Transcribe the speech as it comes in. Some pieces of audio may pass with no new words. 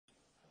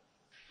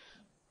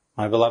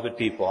My beloved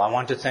people, I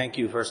want to thank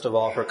you, first of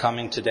all, for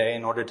coming today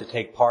in order to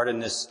take part in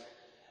this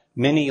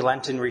mini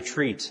Lenten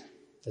retreat,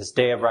 this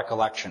day of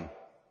recollection.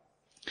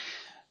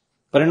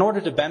 But in order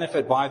to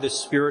benefit by this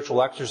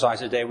spiritual exercise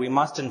today, we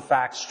must in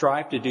fact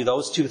strive to do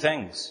those two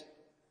things: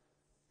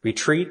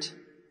 retreat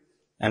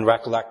and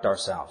recollect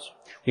ourselves.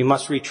 We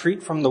must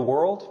retreat from the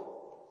world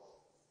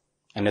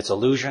and its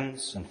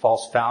illusions and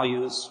false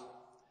values.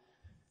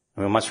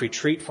 And we must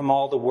retreat from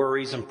all the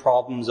worries and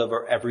problems of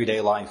our everyday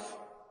life.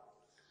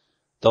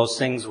 Those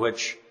things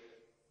which,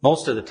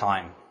 most of the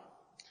time,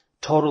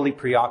 totally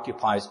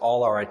preoccupies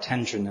all our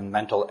attention and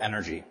mental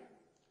energy.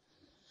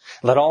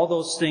 Let all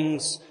those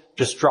things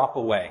just drop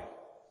away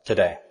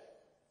today.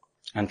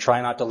 And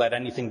try not to let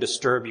anything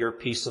disturb your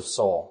peace of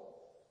soul.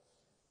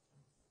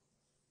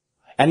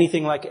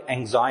 Anything like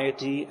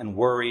anxiety and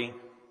worry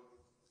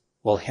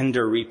will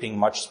hinder reaping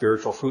much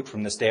spiritual fruit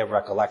from this day of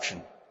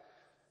recollection.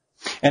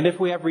 And if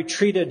we have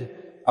retreated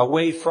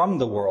away from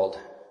the world,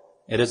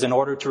 it is in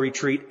order to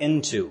retreat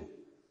into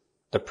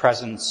the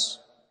presence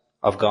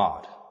of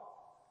God,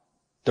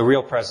 the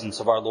real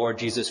presence of our Lord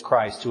Jesus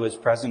Christ, who is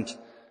present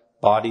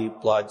body,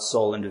 blood,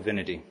 soul, and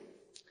divinity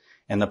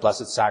in the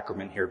Blessed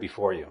Sacrament here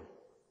before you.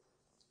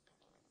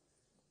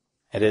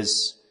 It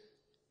is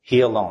He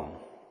alone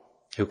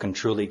who can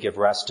truly give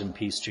rest and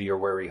peace to your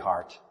weary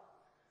heart.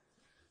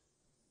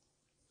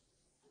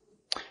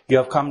 You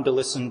have come to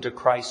listen to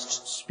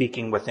Christ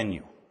speaking within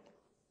you.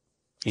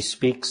 He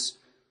speaks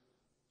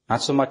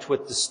not so much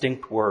with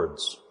distinct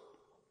words,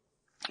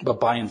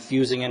 but by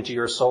infusing into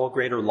your soul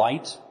greater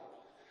light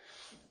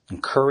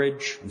and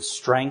courage and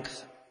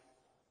strength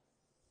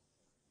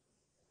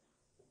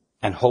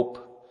and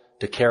hope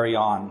to carry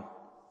on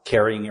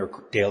carrying your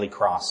daily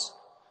cross.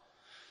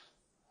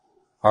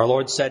 Our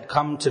Lord said,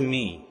 "Come to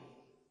me,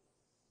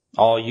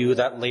 all you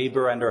that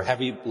labor and are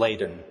heavy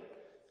laden,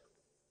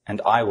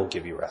 and I will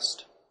give you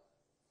rest."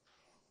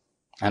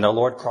 And our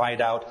Lord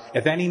cried out,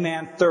 "If any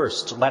man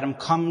thirst, let him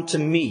come to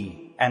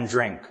me and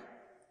drink."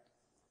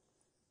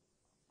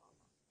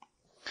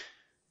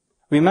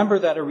 Remember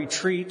that a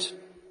retreat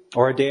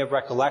or a day of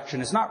recollection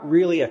is not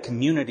really a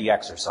community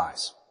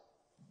exercise.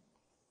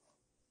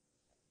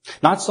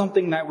 Not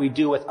something that we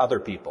do with other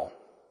people.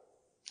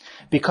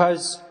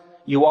 Because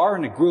you are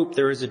in a group,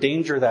 there is a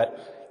danger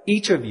that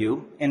each of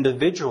you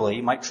individually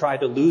might try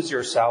to lose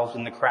yourselves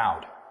in the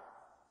crowd.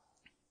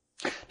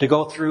 To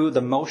go through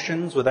the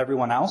motions with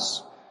everyone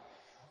else,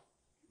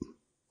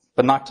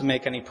 but not to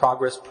make any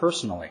progress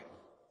personally.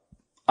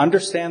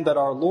 Understand that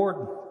our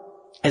Lord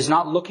is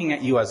not looking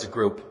at you as a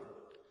group,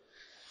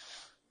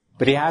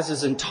 but He has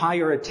His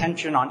entire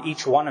attention on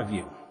each one of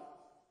you,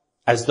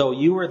 as though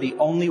you were the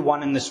only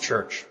one in this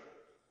church.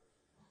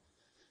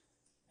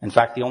 In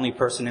fact, the only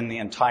person in the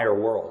entire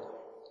world.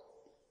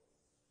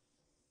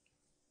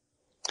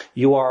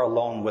 You are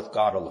alone with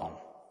God alone.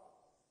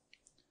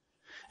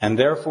 And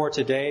therefore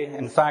today,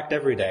 in fact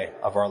every day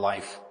of our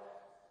life,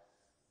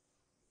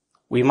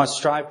 we must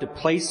strive to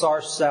place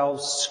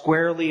ourselves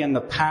squarely in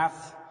the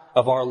path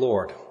of our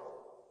Lord.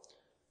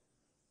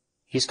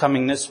 He's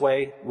coming this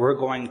way. We're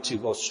going to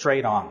go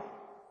straight on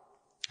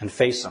and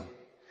face Him.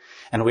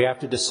 And we have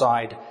to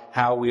decide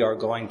how we are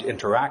going to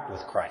interact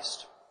with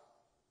Christ.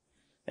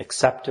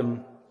 Accept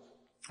Him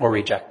or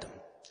reject Him.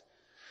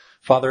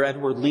 Father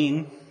Edward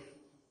Lean,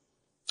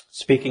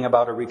 speaking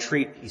about a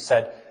retreat, he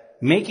said,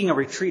 "Making a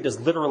retreat is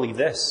literally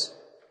this.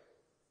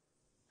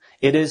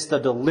 It is the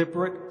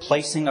deliberate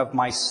placing of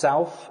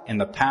myself in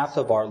the path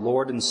of our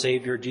Lord and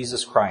Savior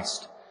Jesus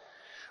Christ,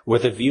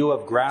 with a view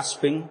of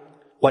grasping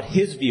what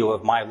His view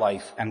of my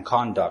life and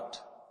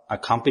conduct,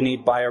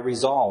 accompanied by a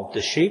resolve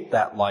to shape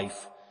that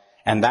life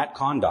and that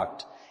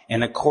conduct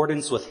in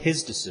accordance with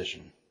His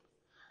decision,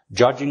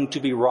 judging to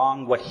be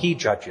wrong what He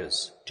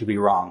judges to be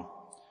wrong,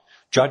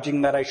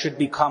 judging that I should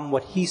become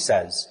what He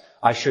says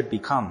I should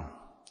become,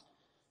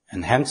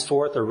 and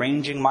henceforth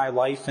arranging my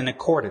life in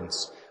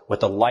accordance with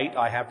the light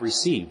I have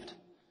received.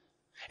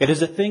 It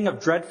is a thing of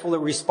dreadful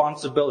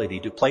responsibility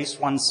to place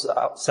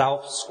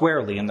oneself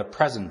squarely in the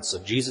presence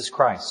of Jesus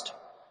Christ,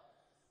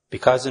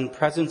 because in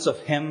presence of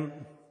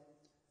Him,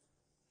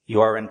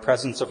 you are in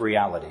presence of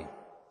reality,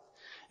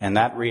 and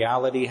that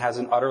reality has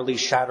an utterly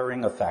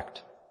shattering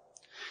effect.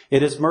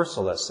 It is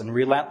merciless and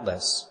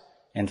relentless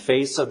in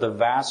face of the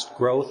vast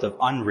growth of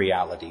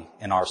unreality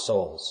in our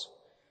souls.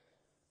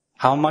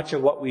 How much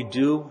of what we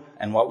do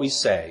and what we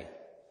say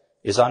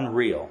is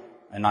unreal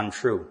and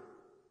untrue."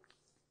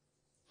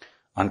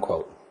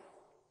 Unquote.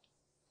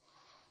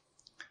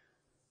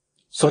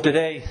 So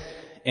today,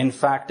 in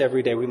fact,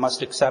 every day, we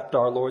must accept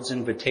our Lord's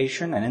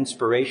invitation and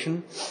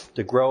inspiration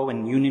to grow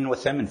in union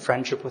with Him and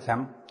friendship with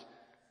Him.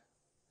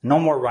 No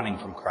more running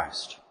from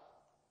Christ.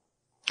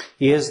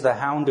 He is the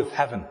hound of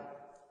heaven,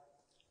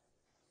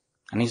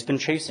 and He's been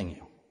chasing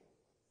you.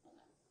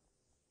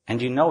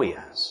 And you know He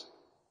has.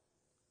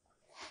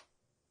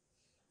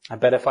 I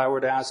bet if I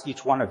were to ask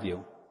each one of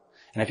you,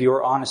 and if you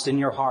were honest in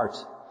your heart,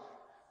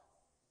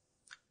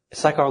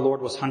 it's like our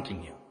Lord was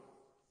hunting you.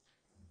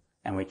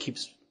 And we keep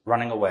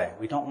running away.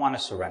 We don't want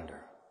to surrender.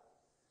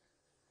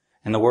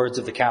 In the words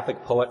of the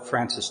Catholic poet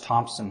Francis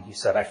Thompson, he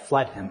said, I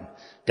fled him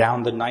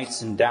down the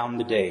nights and down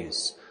the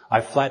days.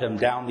 I fled him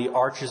down the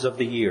arches of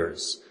the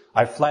years.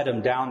 I fled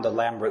him down the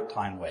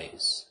labyrinthine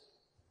ways.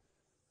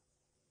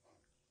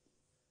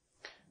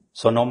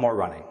 So no more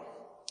running.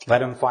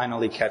 Let him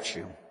finally catch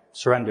you.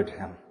 Surrender to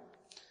him.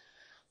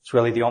 It's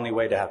really the only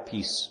way to have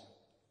peace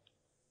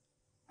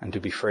and to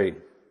be free.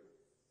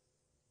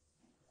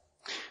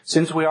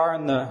 Since we are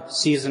in the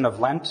season of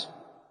Lent,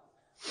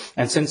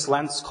 and since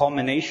Lent's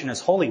culmination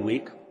is Holy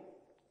Week,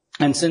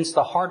 and since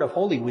the heart of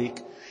Holy Week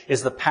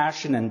is the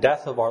passion and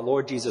death of our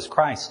Lord Jesus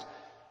Christ,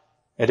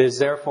 it is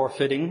therefore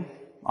fitting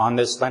on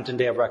this Lenten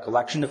day of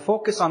recollection to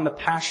focus on the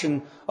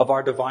passion of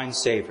our divine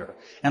Savior.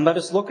 And let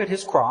us look at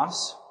his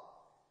cross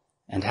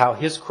and how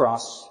his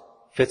cross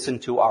fits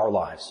into our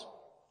lives.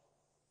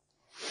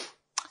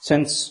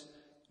 Since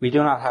we do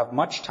not have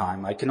much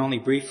time, I can only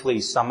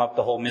briefly sum up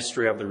the whole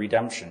mystery of the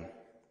redemption.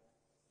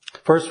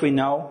 First, we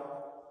know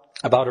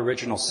about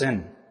original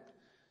sin.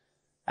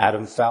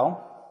 Adam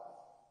fell,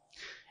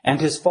 and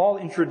his fall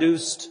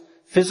introduced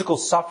physical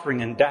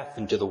suffering and death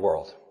into the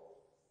world.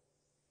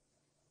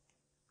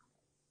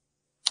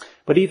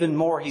 But even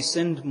more, he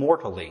sinned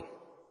mortally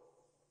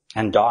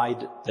and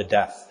died the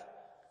death,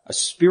 a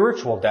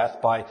spiritual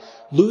death, by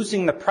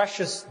losing the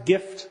precious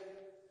gift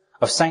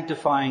of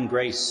sanctifying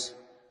grace,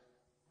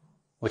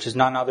 which is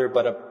none other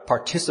but a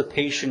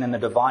participation in the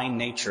divine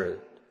nature,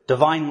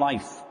 divine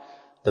life,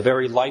 the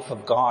very life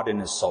of God in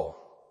his soul.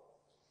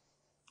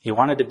 He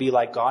wanted to be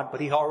like God,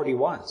 but he already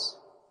was.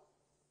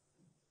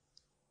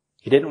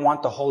 He didn't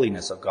want the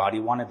holiness of God. He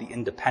wanted the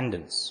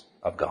independence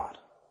of God.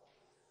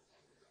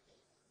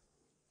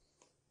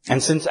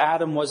 And since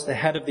Adam was the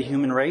head of the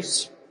human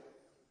race,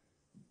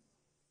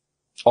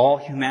 all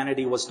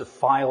humanity was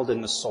defiled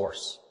in the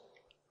source.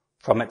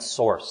 From its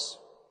source,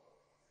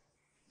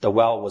 the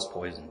well was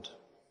poisoned.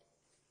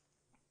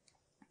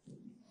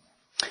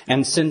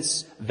 And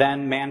since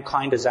then,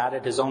 mankind has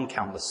added his own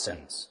countless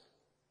sins.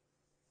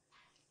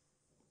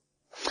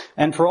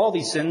 And for all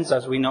these sins,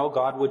 as we know,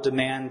 God would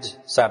demand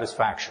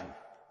satisfaction.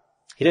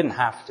 He didn't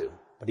have to,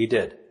 but he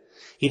did.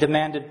 He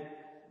demanded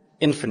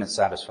infinite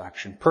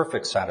satisfaction,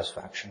 perfect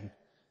satisfaction,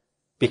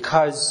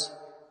 because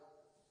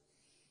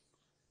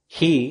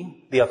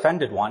he, the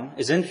offended one,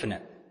 is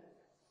infinite.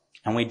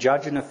 And we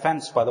judge an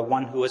offense by the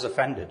one who is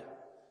offended.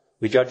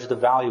 We judge the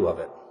value of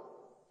it.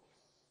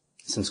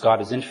 Since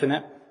God is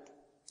infinite,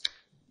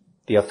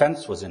 the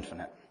offense was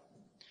infinite.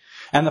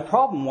 And the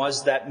problem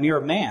was that mere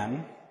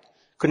man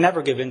could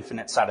never give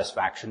infinite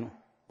satisfaction.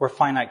 We're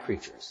finite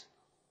creatures.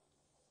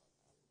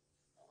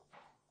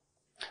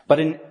 But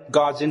in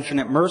God's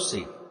infinite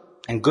mercy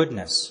and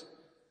goodness,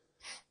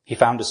 he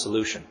found a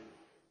solution.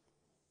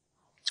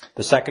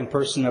 The second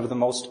person of the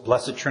most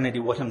blessed Trinity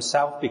would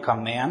himself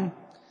become man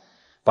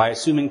by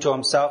assuming to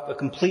himself a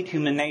complete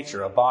human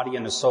nature, a body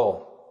and a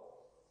soul,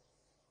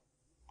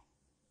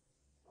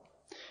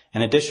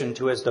 in addition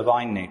to his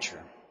divine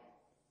nature.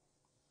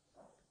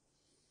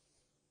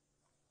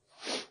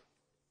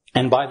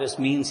 And by this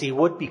means, he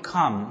would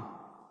become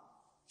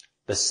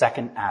the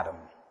second Adam,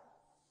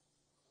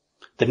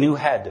 the new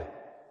head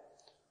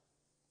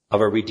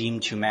of a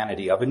redeemed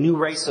humanity, of a new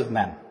race of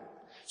men,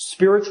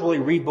 spiritually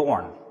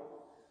reborn,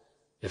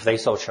 if they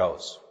so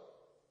chose.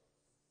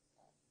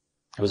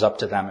 It was up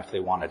to them if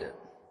they wanted it.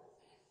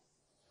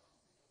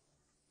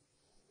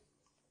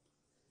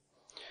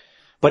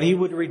 But he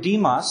would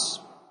redeem us,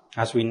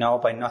 as we know,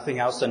 by nothing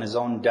else than his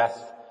own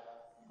death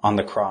on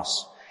the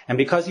cross. And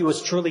because he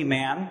was truly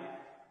man,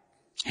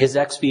 his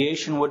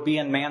expiation would be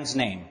in man's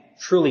name,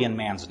 truly in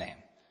man's name.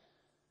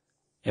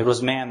 It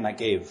was man that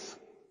gave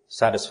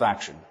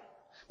satisfaction.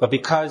 But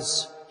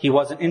because he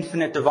was an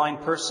infinite divine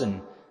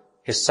person,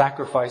 his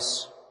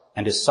sacrifice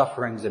and his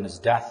sufferings and his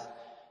death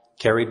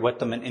carried with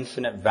them an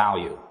infinite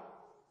value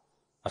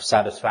of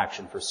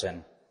satisfaction for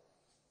sin.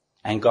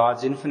 And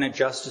God's infinite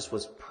justice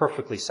was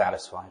perfectly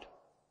satisfied,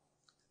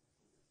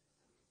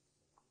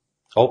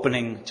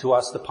 opening to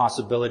us the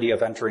possibility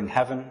of entering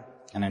heaven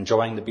and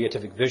enjoying the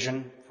beatific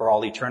vision for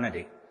all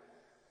eternity.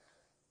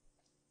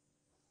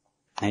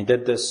 And he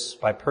did this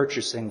by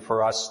purchasing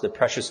for us the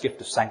precious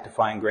gift of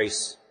sanctifying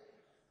grace,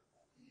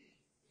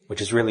 which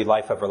is really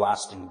life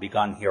everlasting,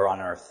 begun here on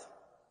earth,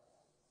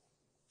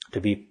 to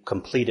be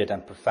completed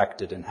and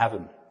perfected in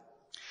heaven.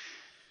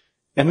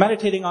 In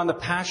meditating on the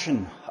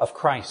passion of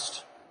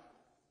Christ,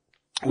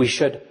 we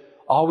should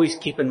always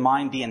keep in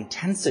mind the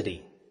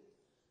intensity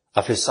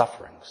of his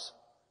sufferings,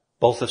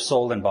 both of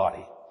soul and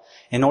body,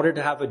 in order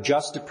to have a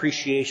just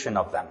appreciation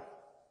of them.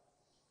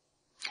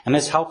 And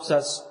this helps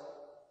us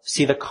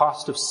see the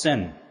cost of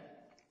sin.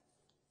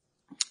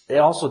 It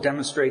also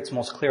demonstrates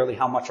most clearly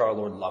how much our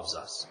Lord loves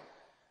us.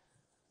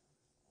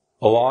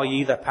 O all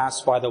ye that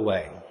pass by the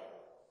way,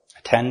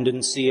 attend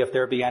and see if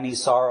there be any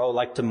sorrow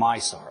like to my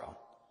sorrow.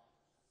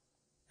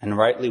 And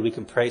rightly we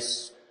can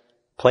place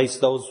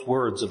those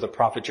words of the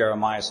prophet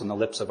Jeremiah on the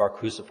lips of our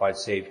crucified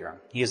Savior.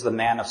 He is the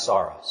man of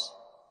sorrows.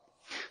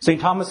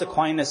 St. Thomas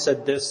Aquinas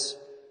said this,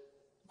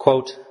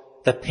 quote,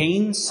 the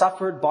pain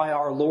suffered by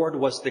our Lord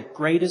was the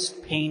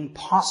greatest pain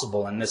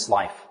possible in this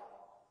life.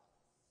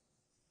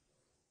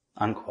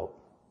 Unquote.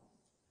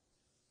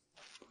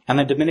 And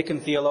the Dominican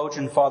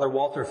theologian Father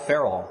Walter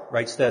Farrell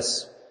writes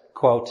this,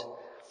 quote,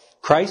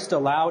 Christ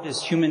allowed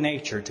his human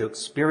nature to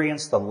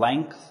experience the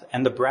length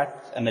and the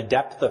breadth and the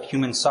depth of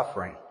human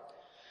suffering.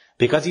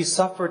 Because he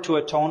suffered to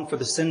atone for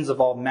the sins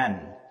of all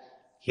men,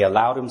 he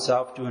allowed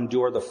himself to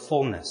endure the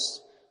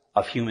fullness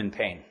of human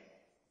pain.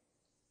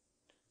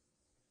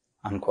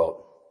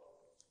 Unquote.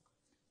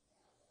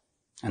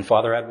 And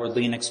Father Edward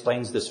Lean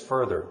explains this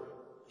further.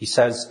 He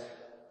says,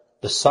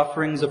 the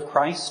sufferings of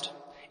Christ,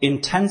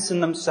 intense in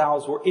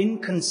themselves, were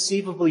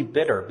inconceivably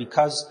bitter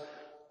because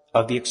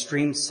of the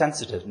extreme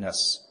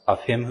sensitiveness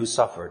of him who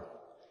suffered.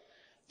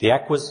 The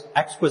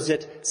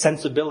exquisite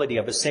sensibility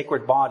of his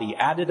sacred body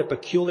added a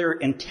peculiar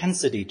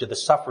intensity to the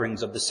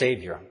sufferings of the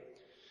Savior.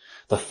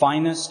 The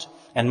finest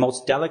and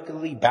most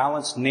delicately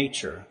balanced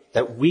nature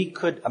that we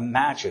could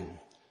imagine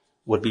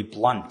would be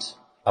blunt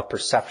of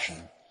perception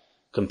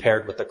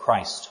compared with the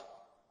Christ.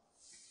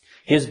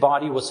 His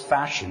body was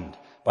fashioned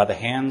by the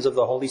hands of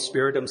the Holy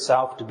Spirit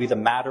himself to be the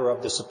matter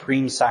of the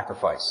supreme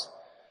sacrifice.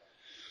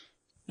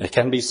 It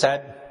can be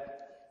said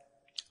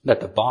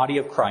that the body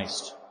of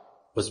Christ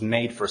was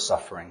made for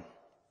suffering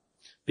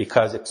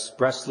because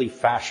expressly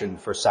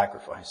fashioned for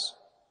sacrifice.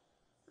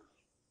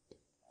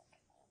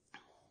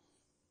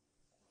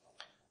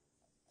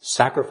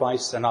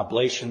 Sacrifice and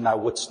oblation thou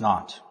wouldst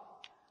not,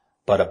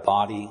 but a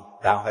body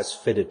thou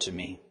hast fitted to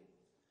me.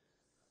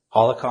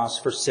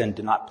 Holocaust for sin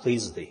did not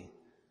please thee.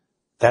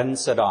 Then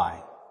said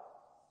I,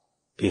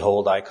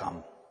 behold, I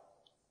come.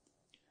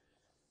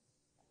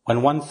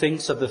 When one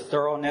thinks of the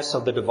thoroughness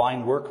of the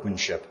divine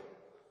workmanship,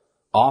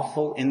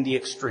 awful in the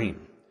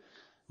extreme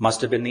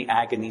must have been the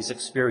agonies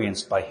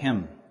experienced by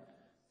him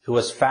who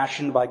was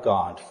fashioned by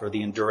God for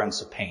the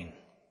endurance of pain.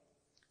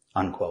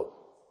 Unquote.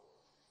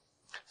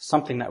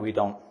 Something that we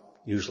don't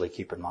usually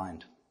keep in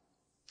mind.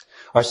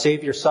 Our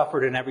Savior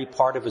suffered in every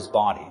part of his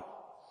body,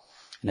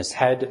 in his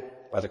head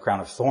by the crown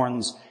of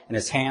thorns, in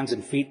his hands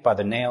and feet by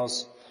the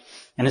nails,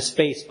 in his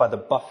face by the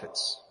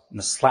buffets, and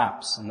the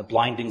slaps, and the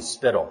blinding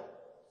spittle.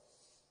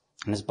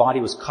 And his body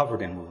was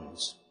covered in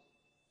wounds.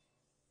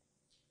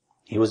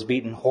 He was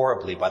beaten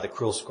horribly by the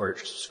cruel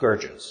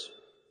scourges.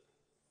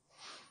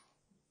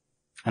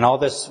 And all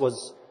this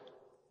was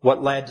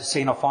what led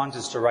St.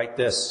 Alphonsus to write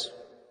this.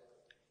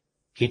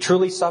 He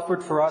truly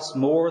suffered for us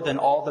more than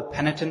all the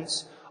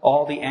penitents,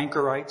 all the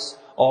anchorites,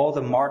 all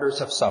the martyrs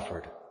have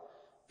suffered,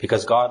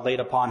 because God laid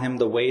upon him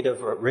the weight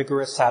of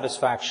rigorous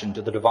satisfaction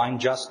to the divine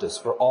justice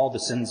for all the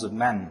sins of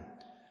men.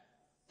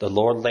 The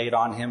Lord laid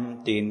on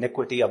him the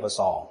iniquity of us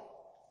all.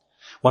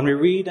 When we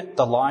read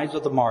the lives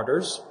of the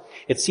martyrs,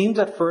 it seems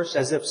at first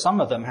as if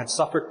some of them had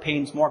suffered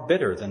pains more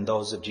bitter than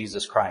those of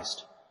Jesus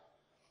Christ.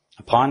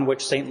 Upon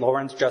which St.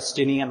 Lawrence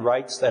Justinian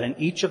writes that in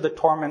each of the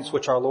torments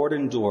which our Lord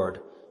endured,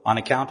 on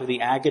account of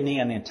the agony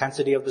and the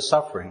intensity of the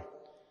suffering,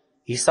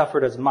 he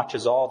suffered as much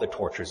as all the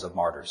tortures of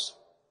martyrs.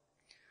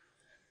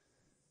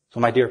 So,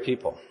 my dear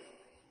people,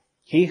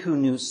 he who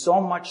knew so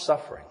much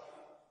suffering,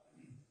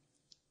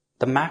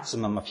 the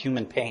maximum of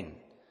human pain,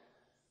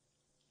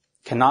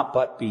 cannot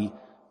but be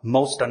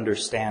most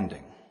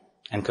understanding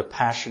and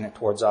compassionate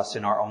towards us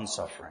in our own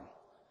suffering.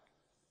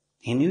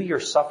 He knew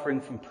your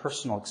suffering from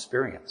personal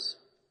experience.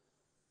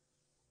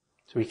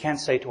 So we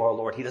can't say to our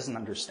Lord, he doesn't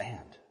understand.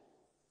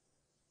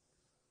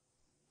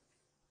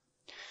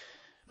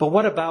 But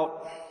what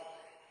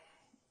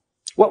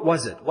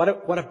was it?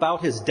 What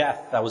about his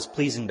death that was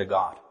pleasing to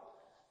God?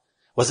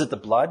 Was it the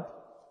blood?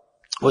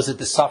 Was it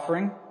the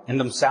suffering in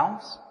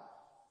themselves?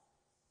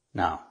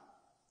 No,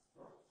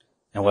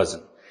 it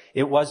wasn't.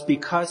 It was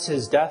because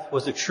his death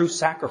was a true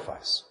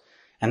sacrifice.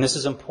 And this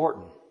is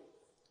important.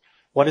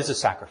 What is a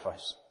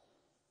sacrifice?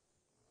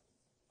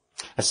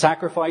 A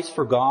sacrifice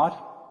for God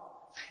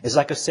is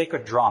like a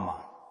sacred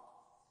drama,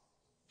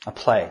 a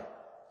play,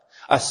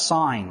 a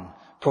sign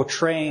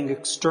portraying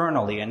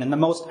externally and in the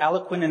most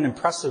eloquent and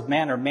impressive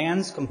manner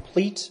man's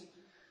complete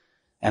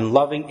and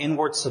loving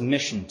inward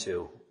submission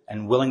to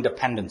and willing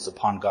dependence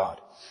upon God.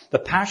 The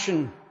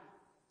Passion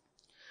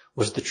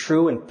was the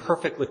true and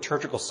perfect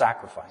liturgical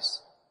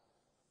sacrifice,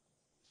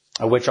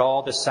 of which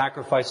all the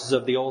sacrifices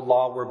of the old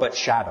law were but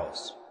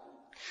shadows.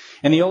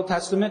 In the Old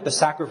Testament, the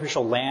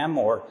sacrificial lamb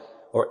or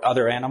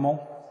other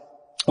animal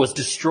was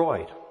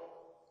destroyed,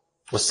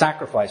 was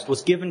sacrificed,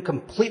 was given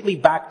completely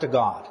back to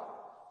God.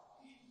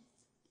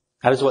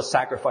 That is what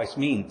sacrifice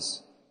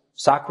means.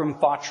 Sacrum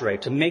facere,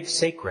 to make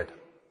sacred.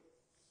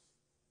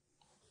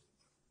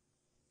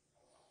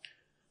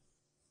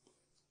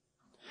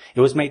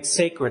 It was made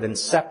sacred and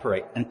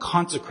separate and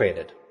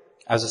consecrated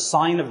as a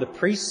sign of the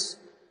priests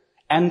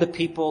and the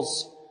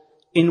people's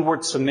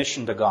inward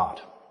submission to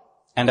God,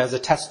 and as a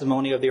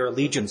testimony of their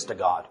allegiance to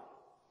God.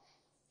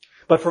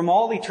 But from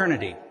all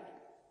eternity,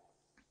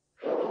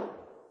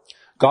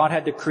 God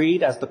had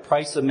decreed as the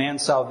price of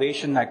man's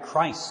salvation that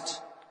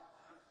Christ,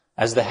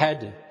 as the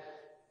head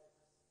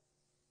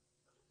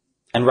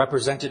and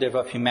representative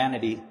of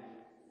humanity,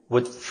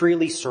 would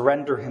freely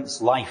surrender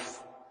his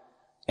life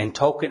in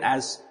token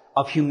as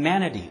of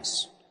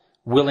humanity's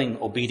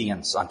willing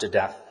obedience unto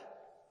death.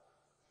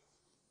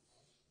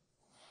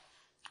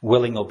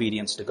 Willing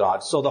obedience to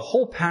God. So the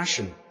whole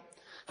passion,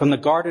 from the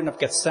Garden of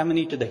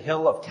Gethsemane to the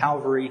hill of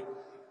Calvary,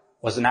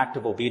 was an act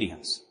of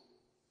obedience.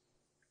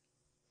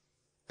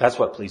 That's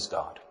what pleased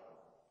God.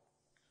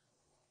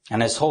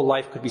 And his whole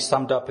life could be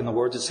summed up in the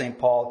words of St.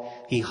 Paul.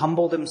 He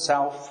humbled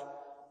himself,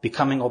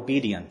 becoming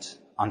obedient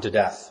unto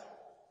death,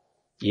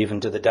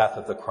 even to the death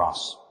of the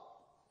cross.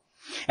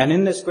 And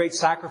in this great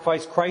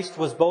sacrifice, Christ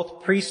was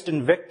both priest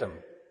and victim,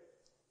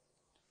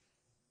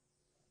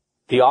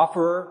 the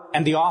offerer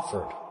and the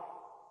offered.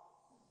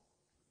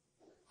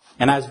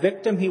 And as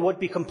victim, he would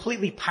be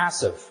completely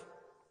passive.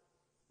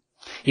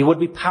 He would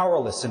be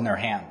powerless in their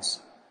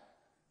hands,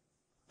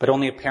 but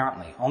only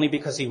apparently, only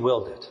because he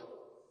willed it.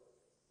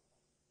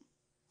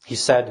 He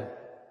said,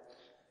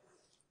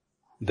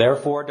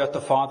 "Therefore doth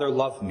the Father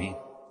love me,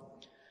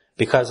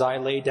 because I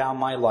lay down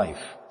my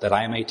life, that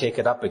I may take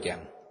it up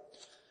again.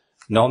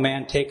 No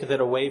man taketh it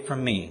away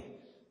from me,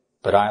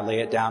 but I lay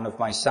it down of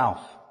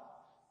myself.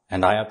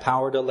 And I have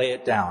power to lay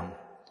it down,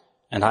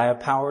 and I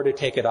have power to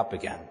take it up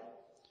again.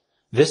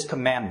 This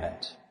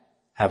commandment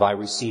have I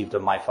received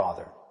of my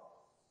Father."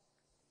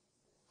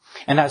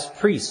 And as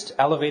priest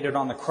elevated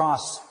on the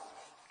cross,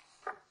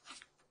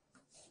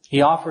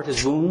 he offered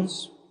his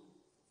wounds,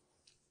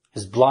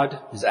 his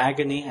blood, his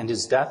agony, and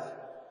his death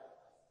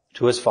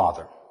to his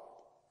Father,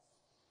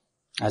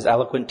 as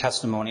eloquent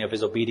testimony of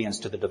his obedience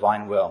to the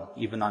divine will,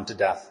 even unto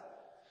death.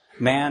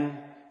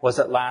 Man was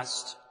at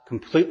last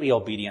completely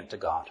obedient to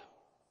God.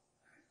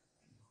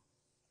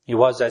 He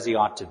was as he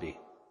ought to be.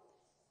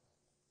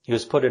 He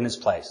was put in his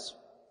place.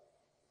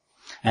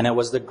 And it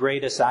was the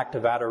greatest act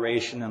of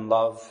adoration and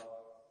love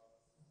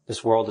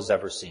this world has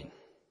ever seen,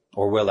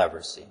 or will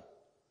ever see.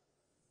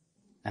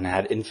 And it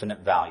had infinite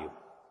value.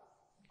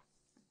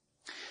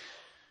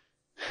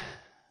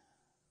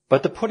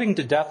 But the putting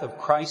to death of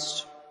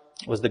Christ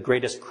was the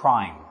greatest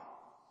crime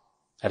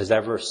that has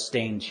ever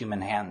stained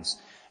human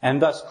hands,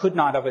 and thus could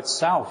not of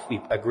itself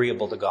be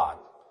agreeable to God.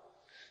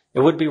 It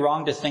would be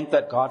wrong to think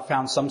that God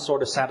found some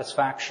sort of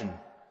satisfaction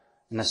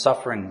in the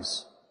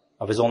sufferings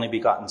of his only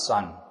begotten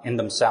Son in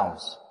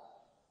themselves.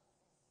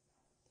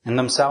 In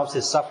themselves,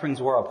 his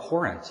sufferings were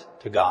abhorrent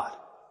to God.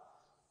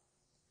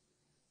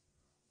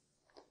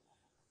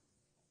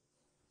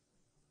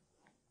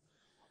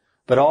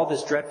 But all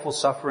this dreadful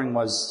suffering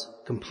was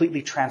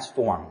completely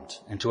transformed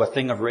into a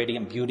thing of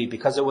radiant beauty,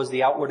 because it was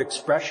the outward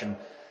expression,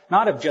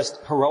 not of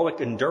just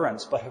heroic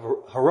endurance, but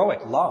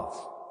heroic love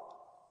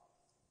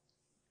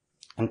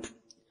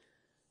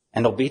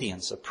and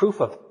obedience, a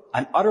proof of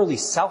an utterly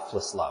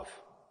selfless love.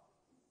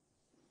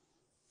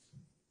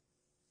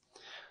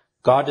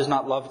 God does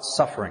not love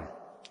suffering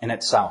in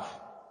itself.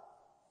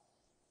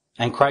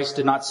 And Christ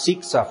did not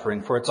seek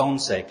suffering for its own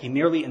sake. He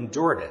merely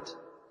endured it.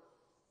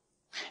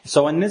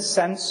 So in this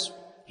sense,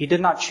 he did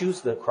not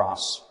choose the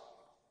cross,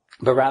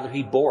 but rather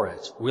he bore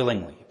it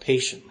willingly,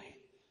 patiently.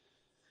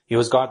 It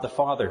was God the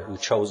Father who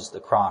chose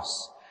the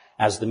cross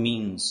as the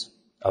means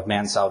of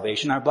man's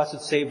salvation. Our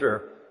blessed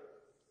Savior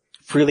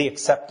freely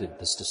accepted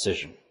this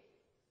decision.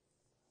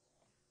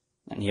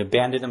 And he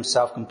abandoned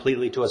himself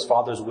completely to his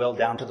Father's will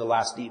down to the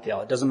last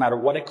detail. It doesn't matter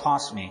what it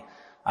costs me,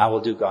 I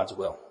will do God's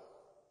will.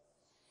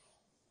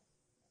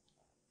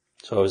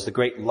 So it was the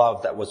great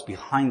love that was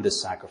behind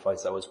this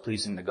sacrifice that was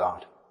pleasing to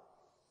God.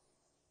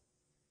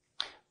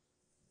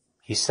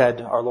 He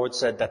said, our Lord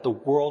said, that the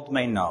world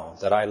may know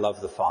that I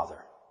love the Father.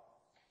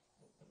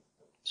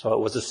 So it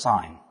was a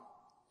sign.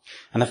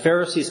 And the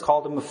Pharisees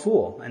called him a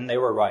fool, and they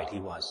were right, he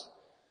was.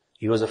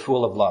 He was a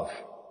fool of love.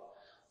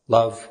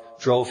 Love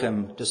drove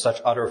him to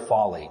such utter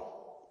folly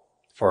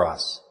for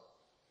us.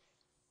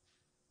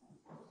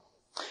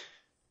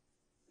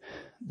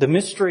 The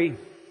mystery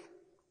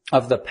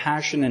of the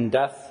passion and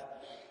death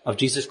of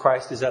Jesus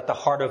Christ is at the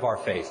heart of our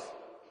faith.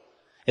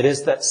 It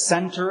is that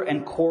center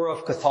and core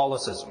of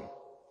Catholicism.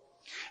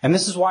 And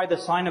this is why the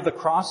sign of the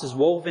cross is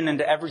woven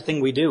into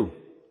everything we do.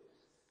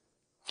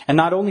 And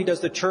not only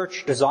does the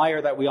Church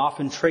desire that we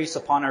often trace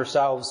upon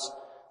ourselves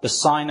the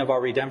sign of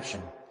our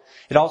redemption,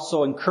 it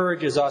also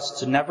encourages us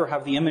to never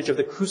have the image of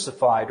the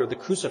crucified or the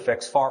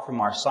crucifix far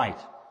from our sight.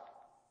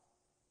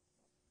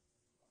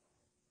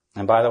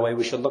 And by the way,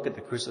 we should look at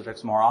the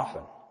crucifix more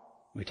often.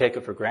 We take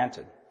it for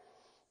granted.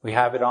 We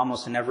have it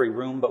almost in every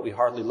room, but we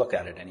hardly look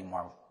at it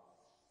anymore.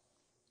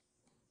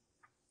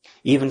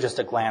 Even just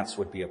a glance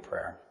would be a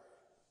prayer.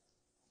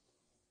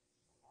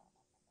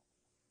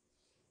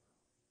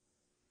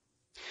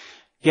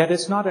 Yet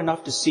it's not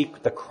enough to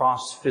seek the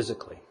cross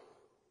physically.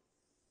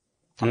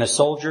 And the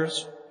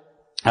soldiers,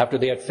 after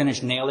they had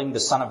finished nailing the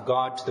Son of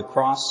God to the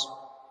cross,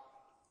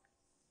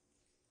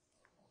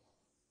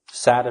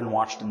 sat and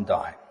watched him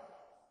die.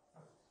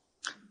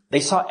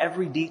 They saw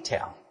every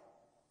detail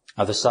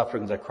of the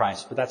sufferings of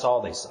Christ, but that's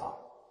all they saw.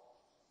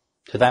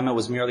 To them it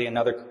was merely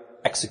another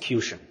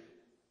execution.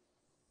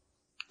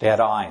 They had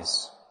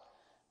eyes,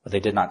 but they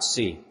did not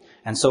see.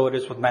 And so it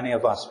is with many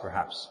of us,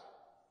 perhaps.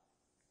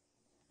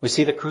 We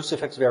see the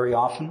crucifix very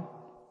often.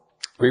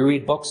 We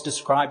read books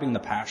describing the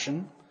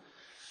Passion.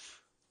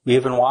 We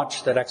even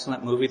watch that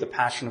excellent movie, The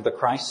Passion of the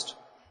Christ,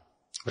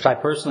 which I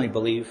personally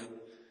believe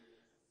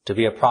to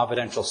be a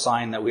providential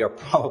sign that we are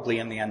probably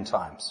in the end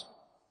times.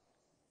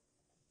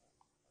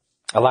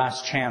 A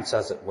last chance,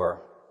 as it were,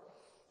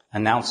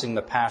 announcing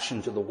the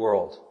Passion to the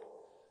world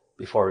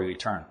before he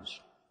returns.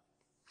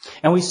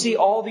 And we see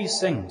all these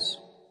things.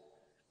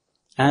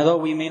 And although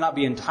we may not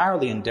be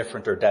entirely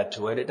indifferent or dead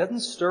to it, it doesn't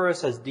stir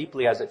us as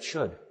deeply as it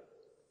should.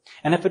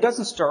 And if it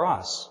doesn't stir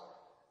us,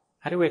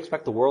 how do we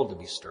expect the world to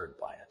be stirred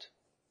by it?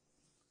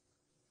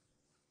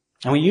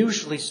 And we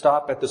usually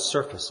stop at the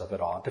surface of it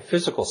all, at the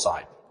physical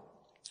side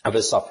of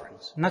his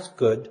sufferings. And that's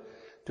good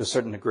to a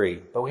certain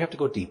degree, but we have to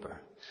go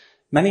deeper.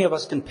 Many of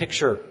us can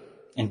picture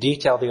in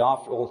detail the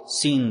awful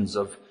scenes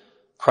of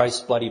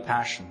Christ's bloody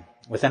passion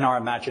within our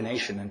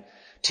imagination, and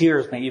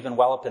tears may even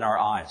well up in our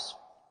eyes.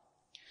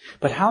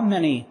 But how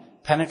many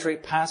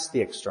penetrate past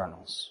the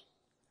externals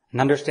and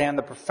understand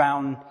the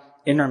profound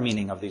inner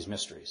meaning of these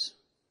mysteries?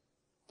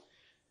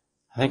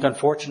 I think,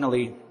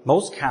 unfortunately,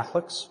 most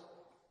Catholics,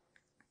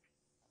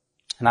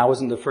 and I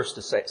wasn't the first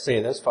to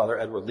say this, Father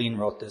Edward Lean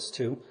wrote this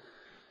too,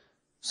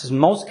 says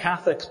most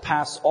Catholics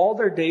pass all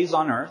their days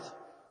on earth,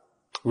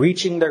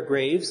 reaching their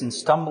graves and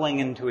stumbling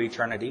into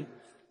eternity,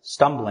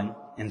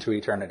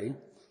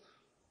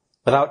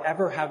 without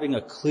ever having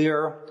a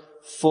clear,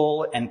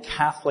 full, and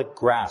Catholic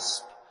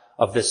grasp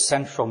of this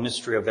central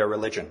mystery of their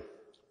religion.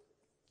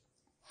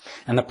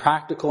 And the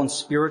practical and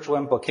spiritual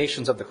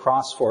implications of the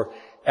cross for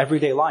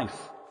everyday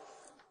life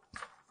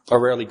are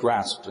rarely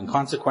grasped, and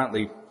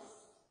consequently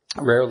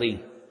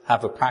rarely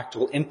have a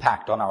practical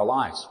impact on our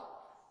lives.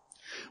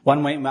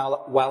 One may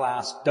well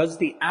ask, does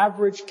the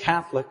average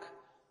Catholic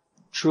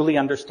truly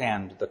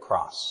understand the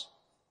cross?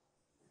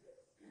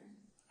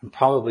 And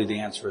probably the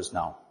answer is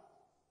no.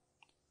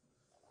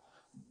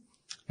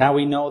 Now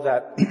we know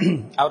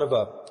that out of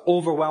an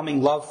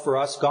overwhelming love for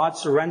us, God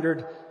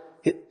surrendered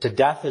to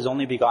death his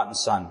only begotten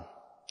Son,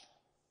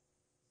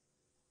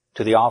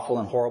 to the awful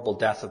and horrible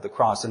death of the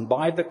cross. And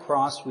by the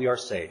cross we are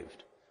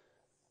saved.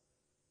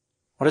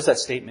 What does that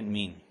statement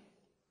mean?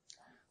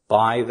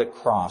 By the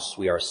cross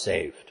we are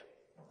saved.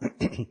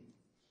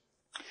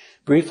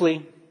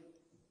 Briefly,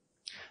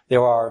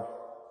 there are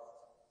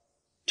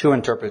two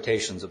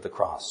interpretations of the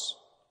cross,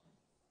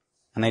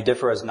 and they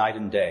differ as night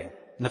and day.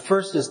 And the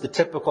first is the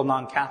typical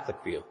non-Catholic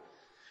view.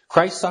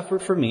 Christ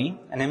suffered for me,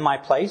 and in my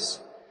place,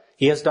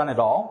 he has done it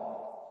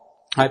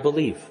all. I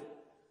believe.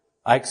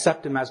 I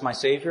accept him as my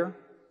Savior.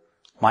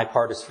 My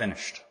part is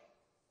finished.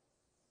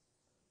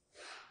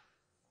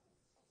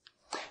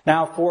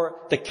 Now, for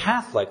the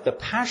Catholic, the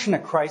Passion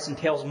of Christ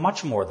entails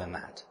much more than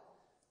that.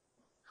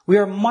 We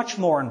are much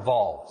more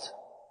involved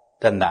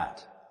than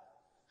that.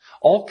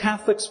 All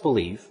Catholics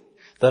believe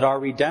that our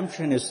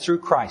redemption is through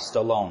Christ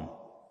alone,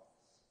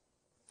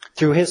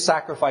 through his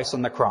sacrifice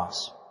on the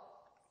cross,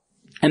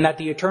 and that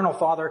the Eternal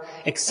Father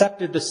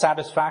accepted the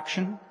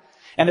satisfaction,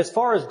 and as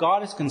far as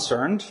God is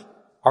concerned,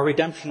 our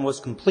redemption was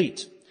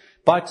complete.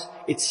 But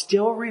it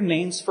still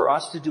remains for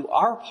us to do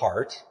our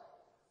part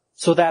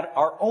so that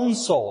our own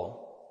soul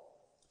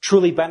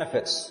truly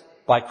benefits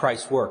by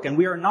Christ's work. And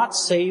we are not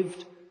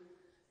saved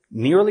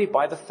merely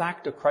by the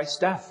fact of Christ's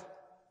death.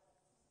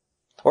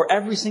 Or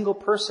every single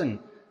person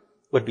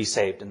would be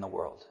saved in the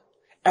world.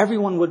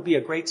 Everyone would be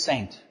a great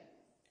saint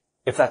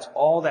if that's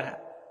all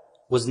that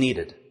was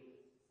needed.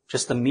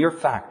 Just the mere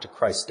fact of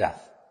Christ's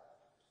death.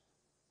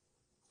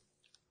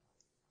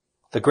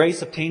 The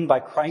grace obtained by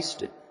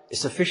Christ is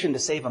sufficient to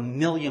save 1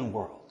 million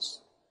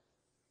worlds.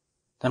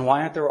 Then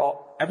why aren't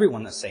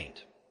everyone a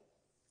saint?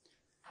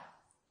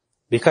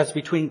 Because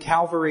between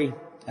Calvary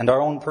and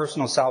our own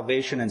personal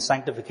salvation and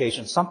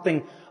sanctification,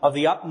 something of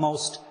the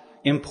utmost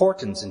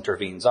importance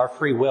intervenes, our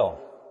free will.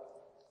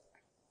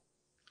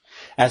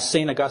 As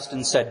St.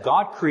 Augustine said,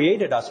 God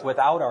created us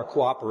without our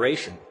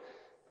cooperation,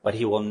 but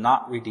he will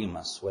not redeem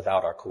us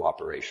without our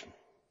cooperation.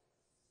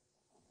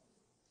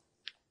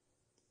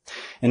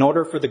 In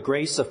order for the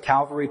grace of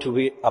Calvary to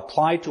be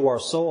applied to our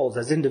souls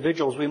as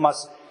individuals, we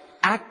must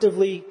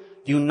actively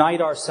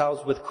unite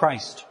ourselves with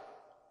Christ.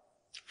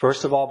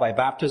 First of all, by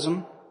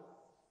baptism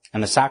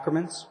and the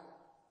sacraments,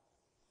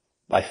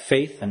 by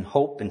faith and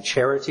hope and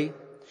charity.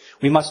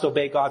 We must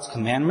obey God's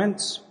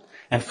commandments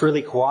and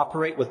freely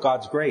cooperate with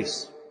God's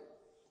grace.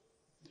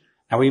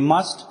 And we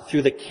must,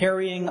 through the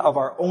carrying of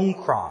our own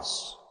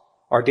cross,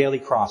 our daily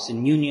cross,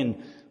 in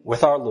union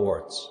with our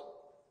Lord's,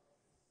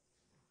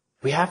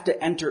 we have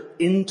to enter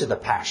into the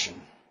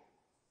passion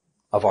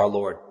of our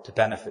Lord to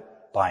benefit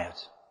by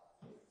it.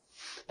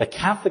 The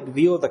Catholic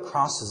view of the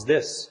cross is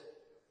this: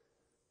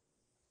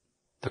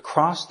 the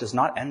cross does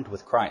not end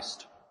with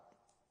Christ.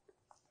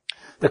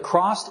 The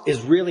cross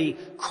is really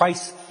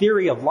Christ's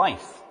theory of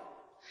life,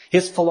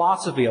 his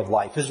philosophy of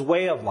life, his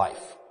way of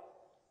life,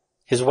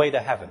 his way to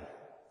heaven.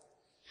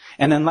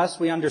 And unless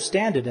we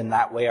understand it in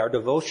that way, our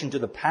devotion to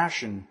the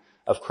passion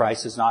of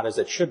Christ is not as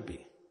it should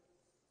be.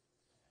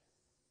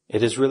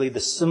 It is really the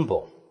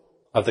symbol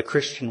of the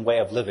Christian way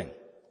of living.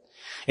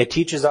 It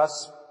teaches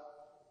us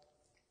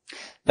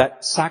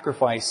that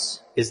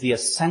sacrifice is the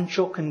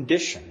essential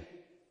condition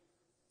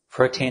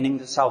for attaining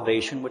the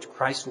salvation which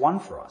Christ won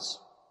for us.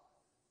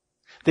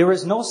 There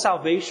is no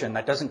salvation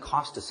that doesn't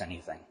cost us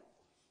anything.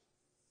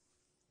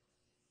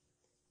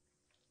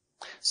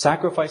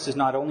 Sacrifice is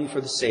not only for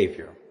the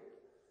Savior,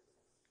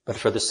 but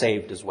for the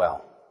saved as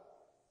well.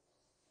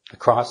 The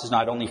cross is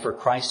not only for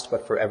Christ,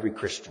 but for every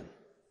Christian.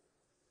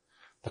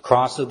 The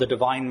cross of the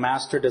divine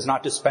Master does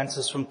not dispense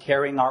us from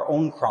carrying our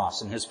own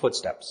cross in his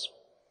footsteps.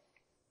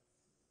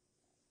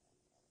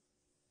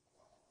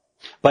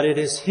 But it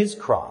is his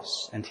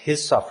cross and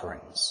his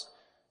sufferings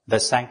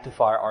that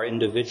sanctify our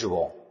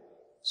individual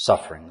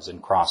sufferings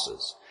and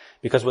crosses.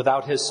 Because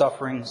without his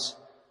sufferings,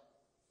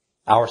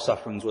 our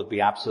sufferings would be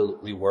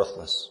absolutely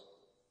worthless.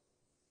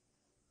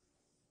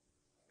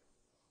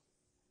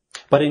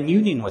 But in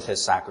union with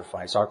his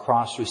sacrifice, our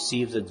cross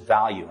receives its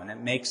value, and it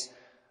makes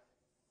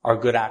our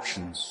good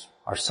actions,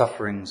 our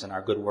sufferings, and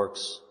our good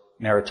works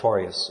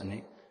meritorious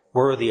and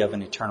worthy of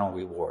an eternal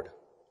reward.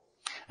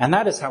 And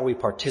that is how we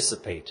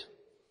participate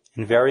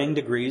in varying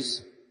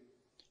degrees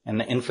in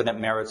the infinite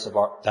merits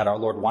that our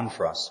Lord won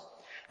for us.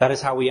 That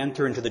is how we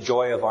enter into the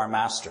joy of our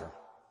Master,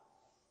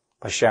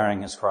 by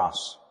sharing his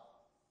cross.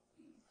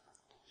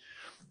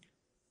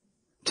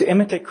 To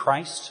imitate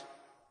Christ,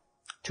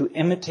 to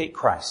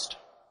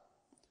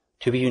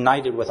be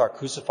united with our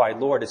crucified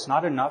Lord, it's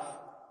not enough.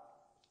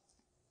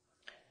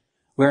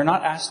 We are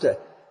not asked to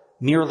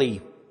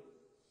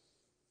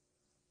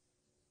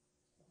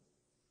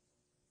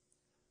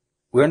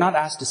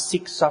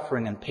seek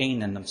suffering and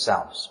pain in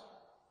themselves.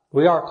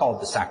 We are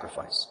called to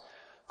sacrifice,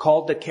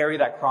 called to carry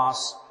that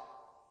cross,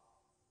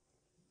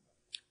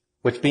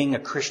 which being a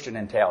Christian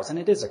entails. And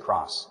it is a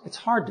cross. It's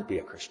hard to be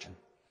a Christian.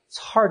 It's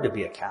hard to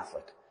be a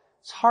Catholic.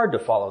 It's hard to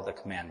follow the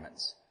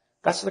commandments.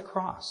 That's the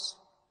cross.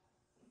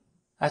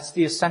 That's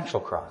the essential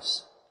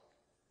cross.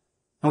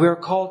 And we are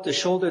called to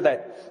shoulder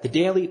the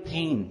daily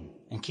pain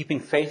in keeping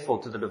faithful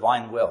to the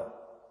divine will.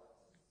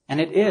 And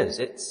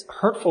it's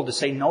hurtful to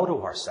say no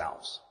to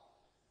ourselves.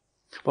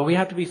 But we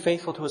have to be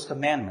faithful to his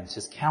commandments,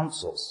 his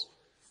counsels.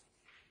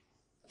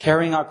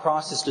 Carrying our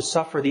cross is to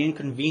suffer the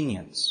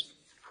inconvenience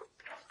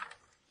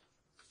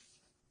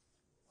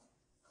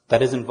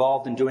that is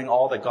involved in doing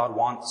all that God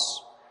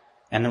wants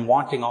and in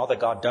wanting all that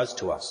God does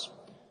to us.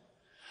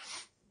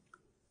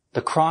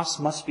 The cross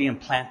must be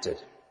implanted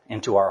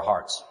into our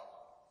hearts.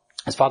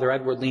 As Father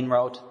Edward Lean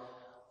wrote,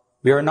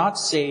 we are not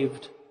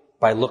saved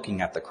by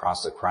looking at the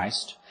cross of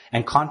Christ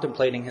and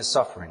contemplating his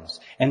sufferings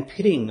and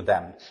pitying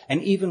them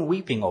and even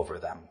weeping over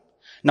them,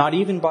 not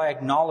even by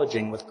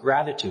acknowledging with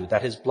gratitude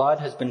that his blood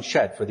has been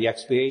shed for the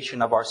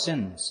expiation of our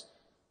sins.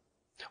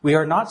 We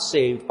are not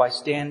saved by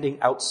standing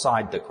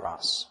outside the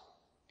cross.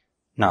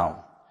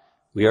 No,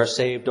 we are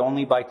saved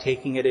only by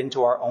taking it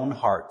into our own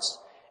hearts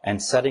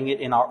and setting it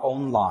in our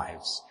own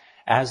lives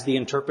as the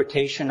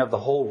interpretation of the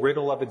whole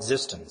riddle of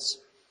existence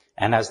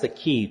and as the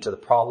key to the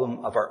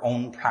problem of our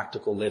own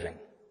practical living.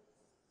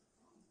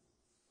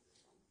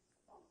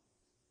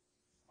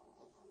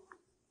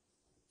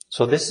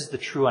 So this is the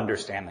true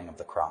understanding of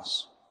the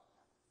cross.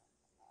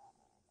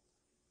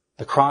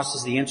 The cross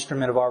is the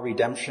instrument of our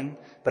redemption,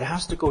 but it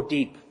has to go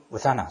deep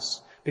within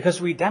us.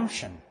 Because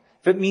redemption,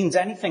 if it means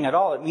anything at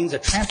all, it means a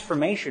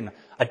transformation,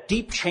 a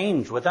deep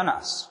change within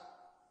us.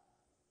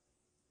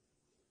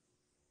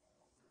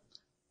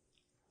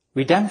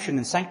 Redemption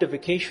and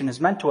sanctification is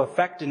meant to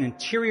effect an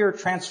interior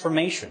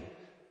transformation,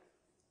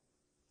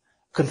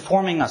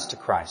 conforming us to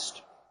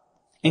Christ,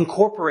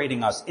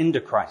 incorporating us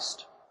into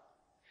Christ,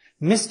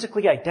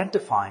 mystically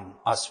identifying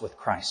us with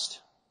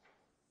Christ.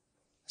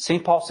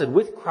 St. Paul said,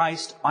 with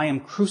Christ I am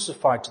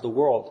crucified to the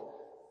world,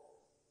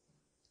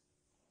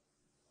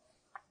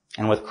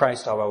 and with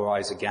Christ I will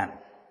rise again.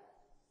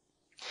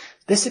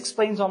 This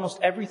explains almost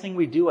everything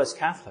we do as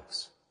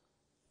Catholics.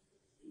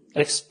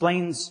 It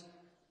explains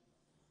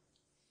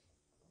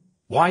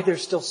why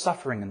there's still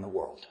suffering in the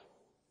world.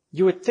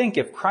 You would think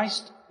if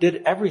Christ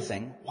did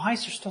everything, why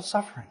is there still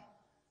suffering?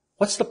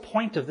 What's the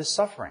point of this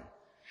suffering?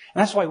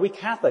 And that's why we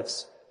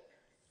Catholics,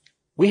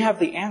 we have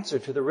the answer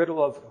to the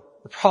riddle of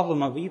the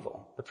problem of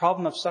evil, the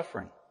problem of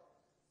suffering.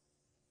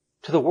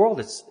 To the world,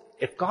 it's,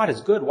 if God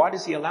is good, why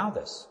does he allow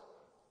this?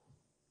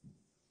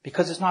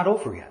 Because it's not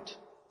over yet.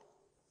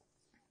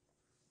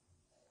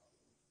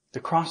 The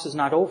cross is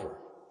not over.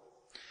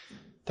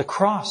 The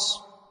cross,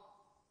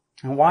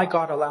 and why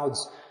God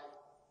allows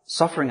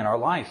suffering in our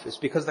life, is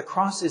because the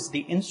cross is the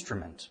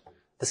instrument,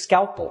 the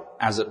scalpel,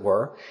 as it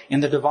were,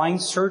 in the divine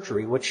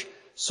surgery which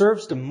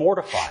serves to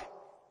mortify.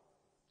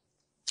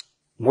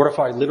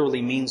 Mortify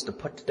literally means to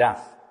put to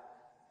death.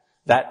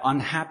 That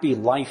unhappy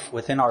life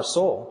within our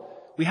soul.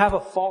 We have a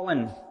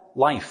fallen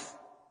life,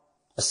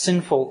 a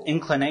sinful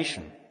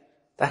inclination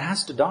that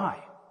has to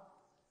die.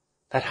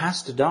 That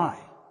has to die.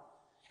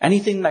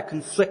 Anything that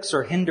conflicts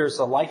or hinders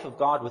the life of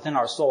God within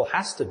our soul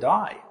has to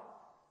die,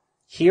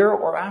 here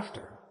or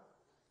after.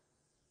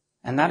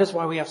 And that is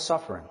why we have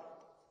suffering.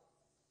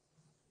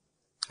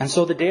 And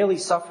so the daily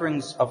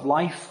sufferings of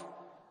life,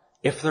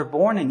 if they're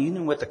born in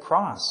union with the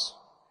cross,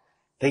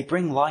 they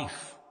bring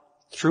life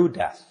through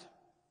death,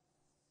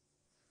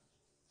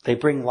 They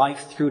bring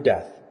life through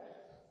death.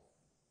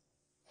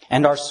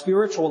 And our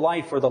spiritual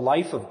life, or the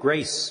life of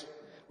grace,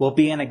 will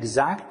be in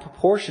exact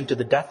proportion to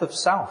the death of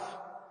self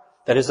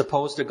that is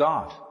opposed to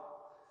God.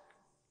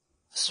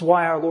 This is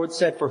why our Lord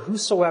said, "For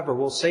whosoever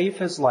will save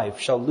his life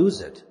shall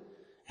lose it,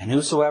 and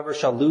whosoever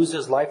shall lose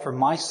his life for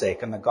my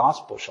sake and the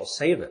gospel shall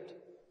save it."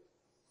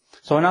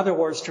 So in other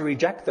words, to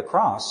reject the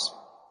cross,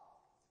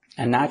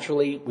 and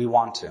naturally we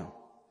want to,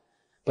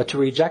 but to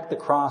reject the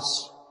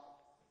cross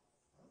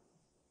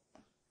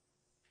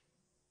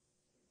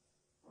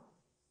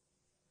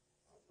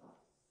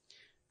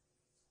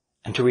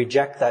and to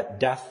reject that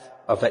death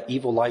of that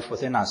evil life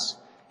within us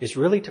is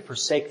really to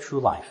forsake true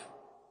life.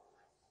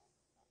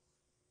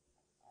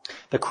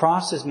 The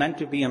cross is meant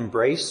to be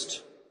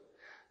embraced,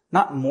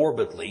 not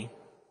morbidly,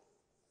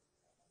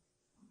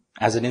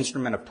 as an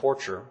instrument of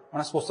torture. We're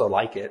not supposed to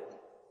like it.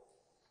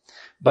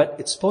 But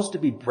it's supposed to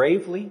be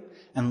bravely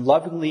and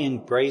lovingly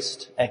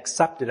embraced,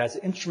 accepted as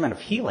an instrument of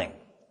healing.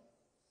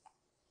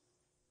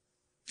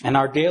 And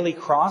our daily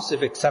cross,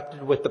 if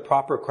accepted with the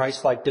proper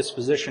Christ-like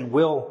disposition,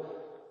 will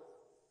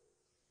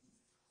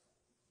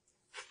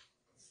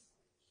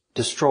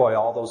destroy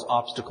all those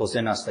obstacles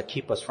in us that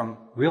keep us from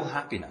real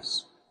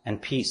happiness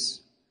and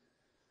peace.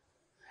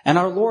 And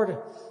our Lord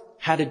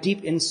had a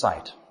deep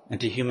insight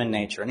into human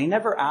nature, and he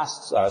never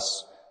asks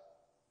us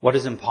what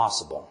is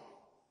impossible,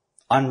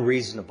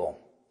 unreasonable,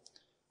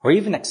 or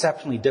even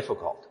exceptionally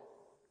difficult.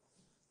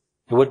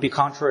 It would be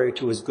contrary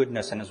to his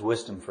goodness and his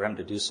wisdom for him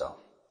to do so.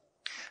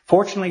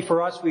 Fortunately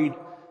for us, we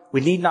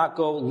need not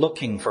go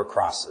looking for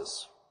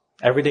crosses.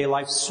 Everyday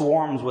life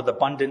swarms with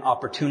abundant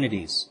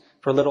opportunities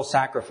for little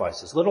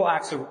sacrifices, little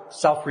acts of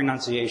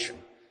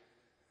self-renunciation.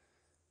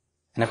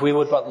 And if we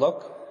would but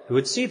look, we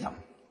would see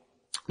them.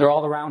 They're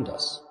all around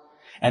us.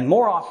 And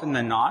more often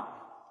than not,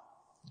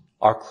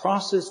 our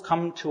crosses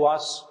come to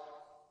us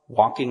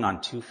walking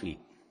on 2 feet.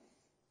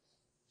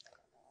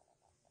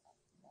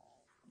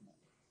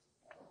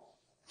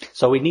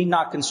 So we need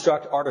not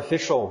construct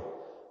artificial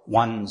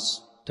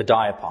ones to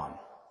die upon.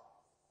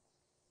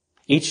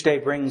 Each day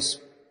brings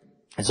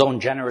its own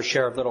generous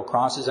share of little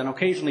crosses, and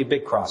occasionally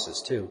big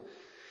crosses too.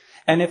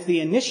 And if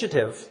the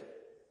initiative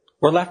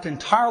were left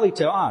entirely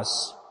to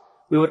us,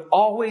 we would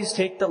always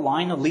take the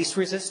line of least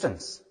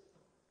resistance,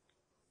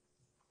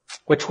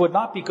 which would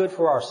not be good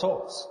for our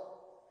souls.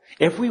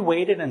 If we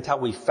waited until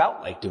we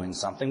felt like doing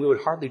something, we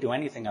would hardly do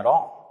anything at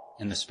all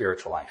in the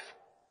spiritual life.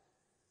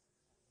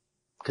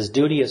 Because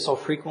duty is so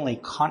frequently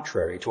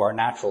contrary to our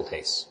natural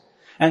tastes.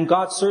 And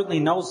God certainly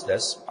knows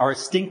this, our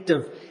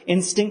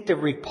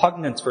instinctive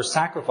repugnance for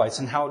sacrifice,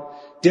 and how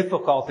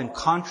difficult and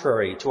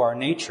contrary to our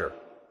nature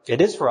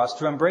it is for us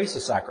to embrace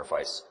a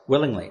sacrifice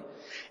willingly.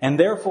 And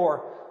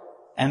therefore,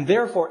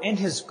 in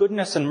his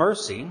goodness and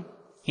mercy,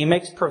 he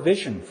makes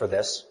provision for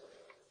this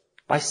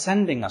by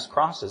sending us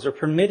crosses or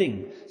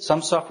permitting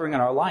some suffering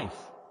in our life.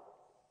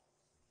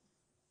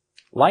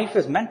 Life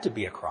is meant to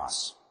be a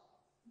cross.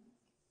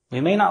 We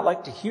may not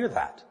like to hear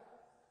that,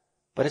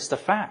 but it's the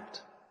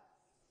fact.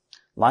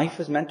 Life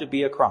is meant to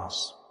be a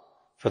cross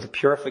for the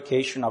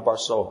purification of our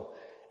soul,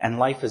 and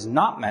life is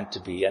not meant to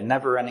be a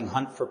never-ending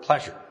hunt for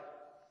pleasure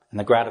and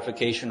the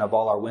gratification of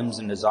all our whims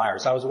and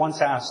desires. I was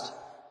once asked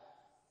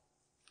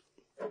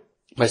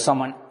by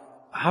someone,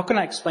 how can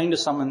I explain to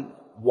someone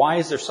why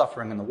is there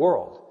suffering in the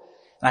world?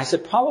 And I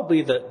said,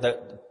 probably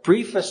the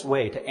briefest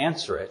way to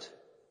answer it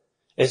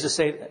is to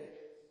say that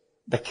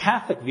the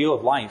Catholic view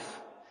of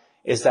life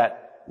is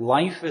that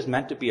life is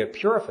meant to be a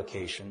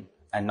purification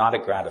and not a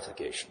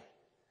gratification.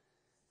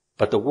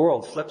 But the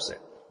world flips it.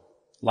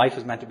 Life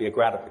is meant to be a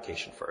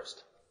gratification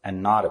first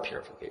and not a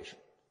purification.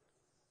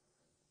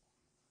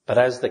 But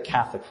as the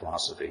Catholic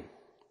philosophy.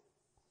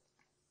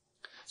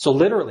 So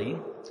literally,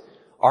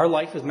 our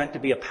life is meant to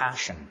be a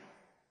passion,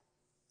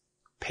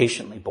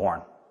 patiently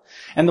borne.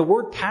 And the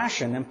word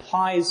passion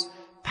implies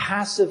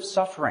passive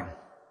suffering,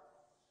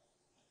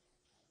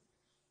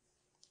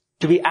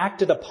 to be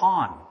acted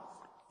upon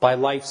by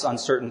life's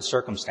uncertain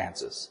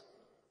circumstances.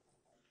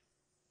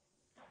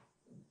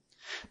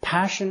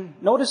 Passion,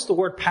 notice the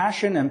word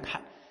passion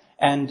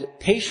and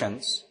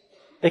patience,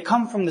 they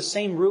come from the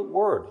same root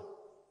word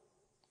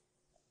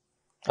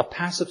of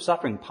passive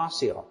suffering,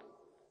 passio.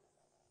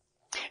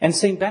 And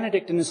St.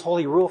 Benedict in his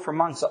Holy Rule for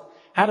Monks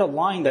had a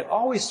line that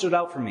always stood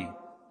out for me.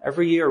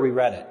 Every year we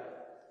read it.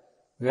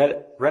 We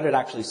read it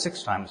actually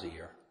 6 times a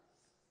year.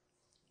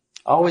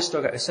 Always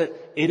stood out. It said,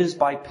 it is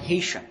by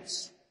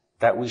patience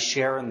that we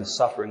share in the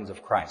sufferings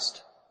of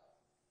Christ.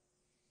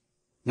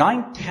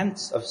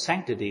 9/10 of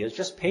sanctity is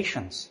just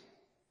patience.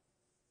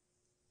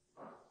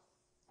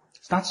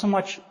 It's not so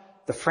much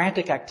the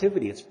frantic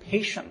activity, it's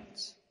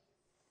patience.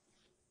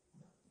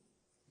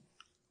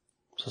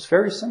 So it's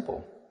very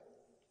simple.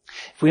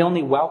 If we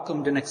only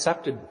welcomed and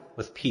accepted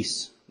with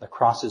peace the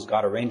crosses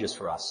God arranges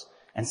for us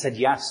and said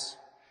yes,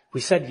 if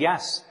we said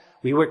yes,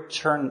 we would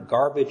turn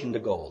garbage into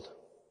gold.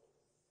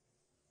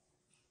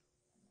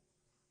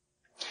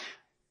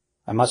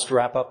 I must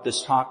wrap up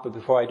this talk, but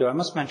before I do, I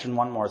must mention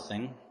one more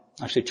thing.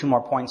 Actually, 2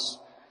 more points.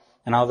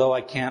 And although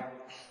I can't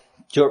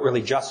do it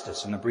really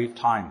justice in a brief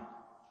time,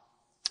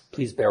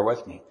 Please bear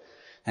with me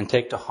and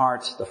take to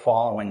heart the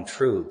following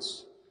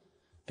truths,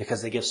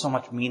 because they give so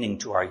much meaning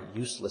to our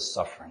useless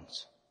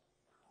sufferings.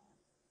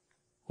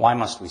 Why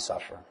must we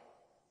suffer?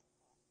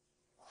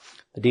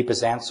 The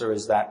deepest answer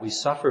is that we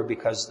suffer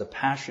because the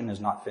passion is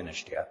not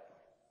finished yet.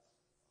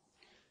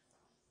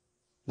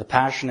 The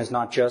passion is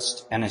not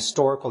just an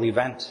historical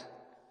event.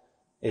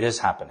 It is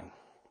happening.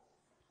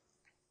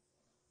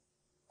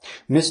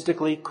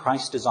 Mystically,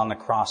 Christ is on the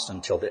cross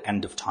until the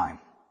end of time.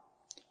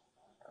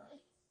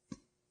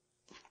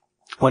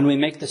 When we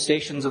make the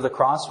Stations of the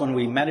Cross, when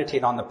we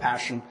meditate on the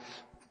Passion,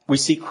 we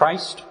see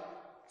Christ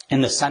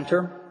in the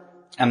center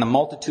and the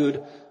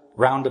multitude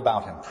round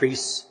about him,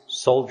 priests,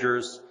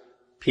 soldiers,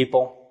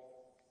 people.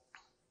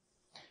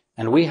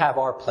 And we have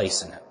our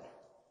place in it.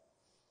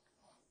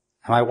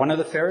 Am I one of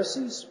the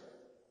Pharisees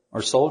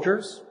or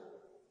soldiers,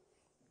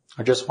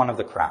 or just one of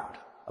the crowd,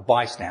 a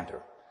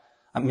bystander?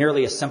 I'm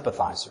merely a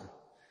sympathizer,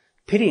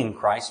 pitying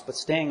Christ but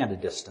staying at a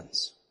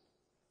distance.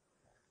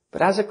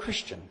 But as a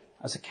Christian,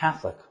 as a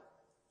Catholic,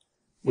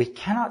 we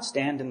cannot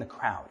stand in the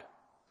crowd.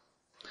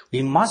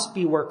 We must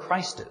be where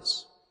Christ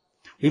is.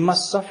 We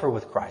must suffer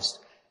with Christ,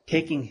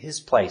 taking his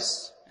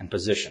place and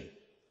position.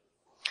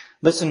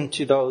 Listen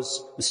to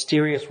those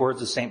mysterious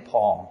words of St.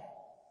 Paul,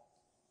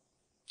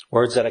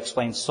 words that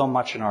explain so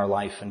much in our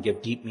life and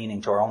give deep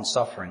meaning to our own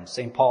suffering.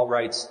 St. Paul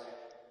writes,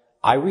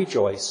 I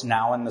rejoice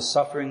now in the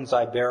sufferings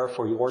I bear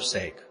for your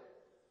sake.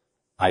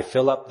 I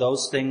fill up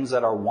those things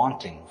that are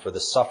wanting for the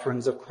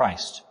sufferings of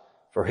Christ,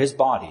 for his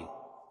body,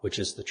 which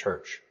is the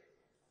church.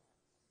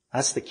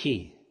 That's the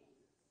key.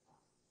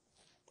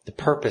 The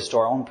purpose to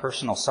our own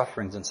personal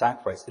sufferings and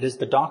sacrifice. It is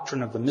the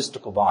doctrine of the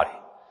mystical body.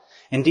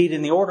 Indeed,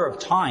 in the order of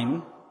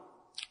time,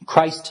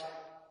 Christ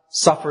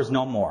suffers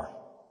no more.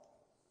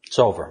 It's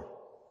over.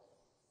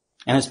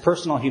 In his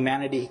personal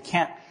humanity, he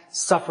can't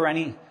suffer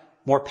any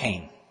more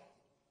pain.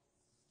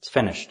 It's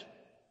finished.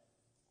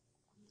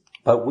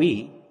 But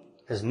we,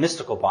 his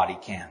mystical body,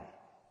 can.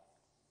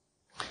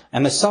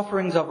 And the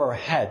sufferings of our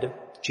head,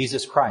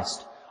 Jesus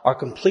Christ, are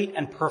complete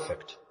and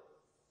perfect.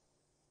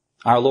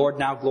 Our Lord,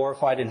 now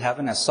glorified in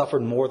heaven, has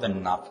suffered more than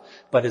enough,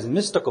 but his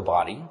mystical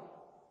body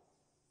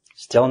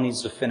still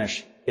needs to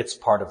finish its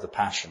part of the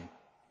passion.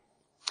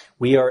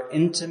 We are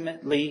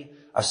intimately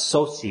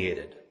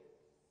associated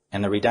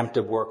in the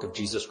redemptive work of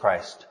Jesus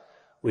Christ.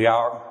 We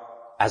are,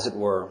 as it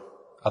were,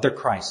 other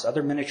Christs,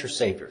 other miniature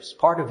saviors,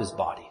 part of his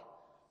body.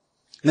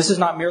 And this is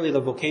not merely the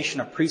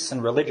vocation of priests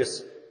and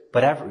religious,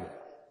 but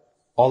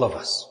all of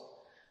us.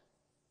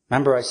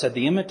 Remember, I said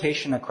the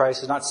imitation of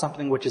Christ is not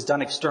something which is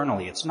done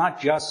externally. It's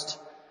not just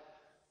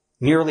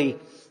merely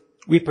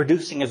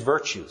reproducing his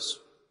virtues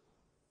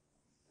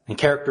and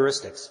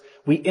characteristics.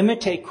 We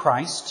imitate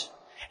Christ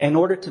in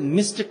order to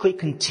mystically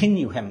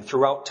continue him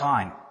throughout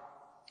time,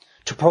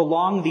 to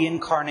prolong the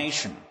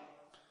incarnation,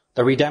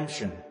 the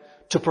redemption,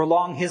 to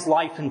prolong his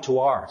life into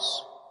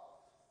ours,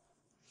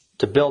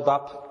 to build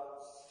up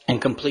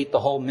and complete the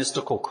whole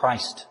mystical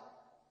Christ,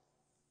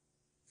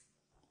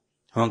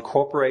 who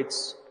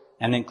incorporates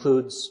and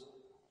includes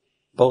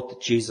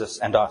both Jesus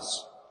and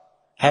us.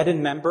 Head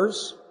and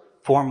members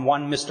form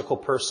one mystical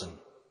person.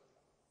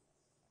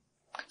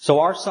 So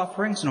our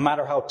sufferings, no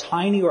matter how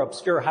tiny or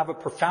obscure, have a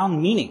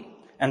profound meaning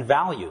and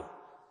value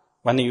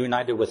when they're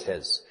united with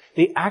his.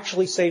 They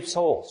actually save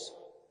souls.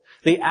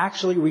 They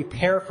actually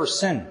repair for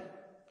sin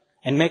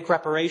and make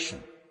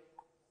reparation.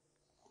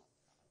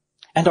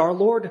 And our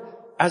Lord,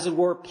 as it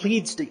were,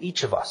 pleads to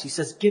each of us. He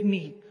says,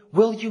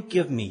 will you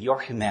give me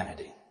your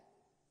humanity?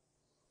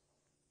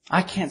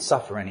 I can't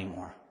suffer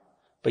anymore,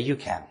 but you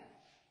can.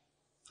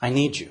 I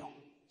need you.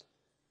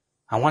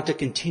 I want to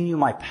continue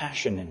my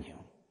passion in you.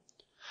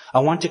 I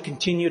want to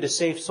continue to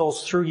save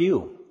souls through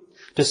you,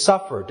 to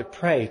suffer, to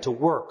pray, to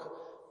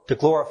work, to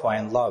glorify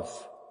and love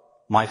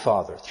my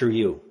Father through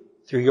you,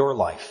 through your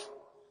life.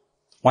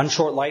 One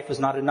short life is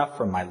not enough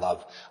for my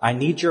love. I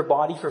need your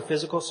body for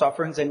physical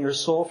sufferings and your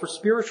soul for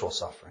spiritual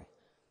suffering.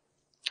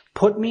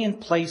 Put me in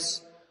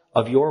place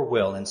of your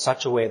will in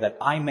such a way that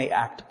I may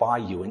act by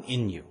you and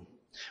in you.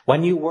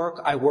 When you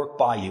work, I work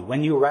by you.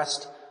 When you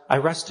rest, I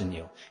rest in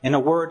you. In a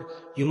word,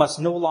 you must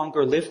no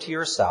longer live to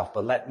yourself,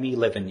 but let me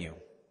live in you.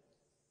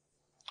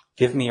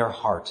 Give me your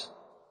heart.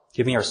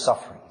 Give me your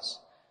sufferings.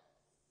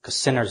 Because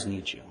sinners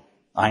need you.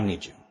 I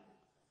need you.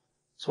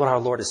 That's what our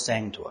Lord is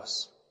saying to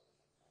us.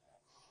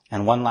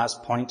 And one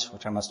last point,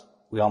 which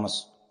we all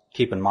must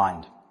keep in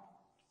mind,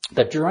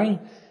 that during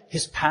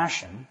his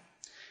passion,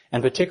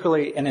 and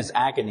particularly in his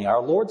agony,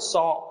 our Lord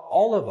saw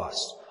all of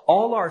us,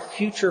 all our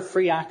future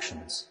free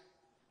actions,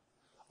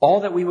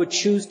 all that we would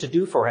choose to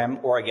do for him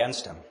or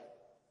against him,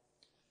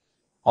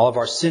 all of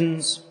our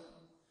sins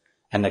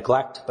and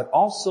neglect, but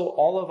also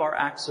all of our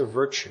acts of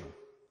virtue,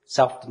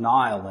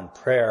 self-denial and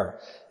prayer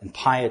and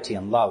piety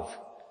and love.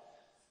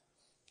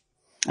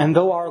 And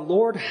though our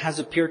Lord has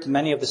appeared to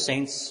many of the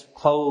saints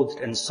clothed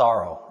in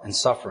sorrow and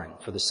suffering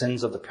for the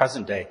sins of the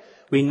present day,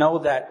 we know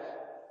that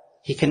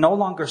he can no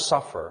longer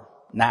suffer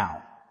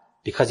now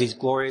because he's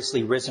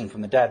gloriously risen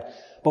from the dead.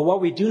 But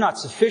what we do not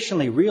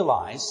sufficiently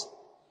realize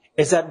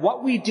is that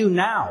what we do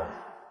now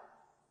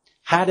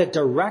had a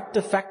direct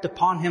effect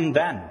upon him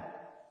then.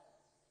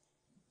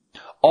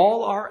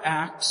 All our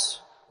acts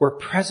were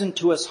present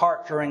to his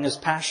heart during his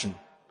passion,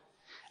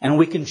 and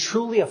we can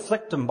truly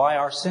afflict him by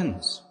our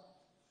sins.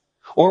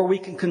 Or we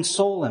can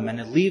console him and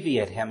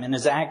alleviate him in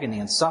his agony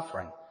and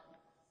suffering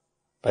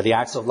by the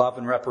acts of love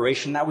and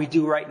reparation that we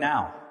do right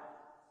now.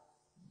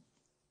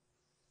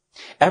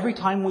 Every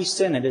time we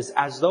sin, it is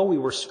as though we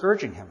were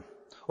scourging him,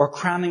 or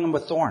crowning him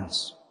with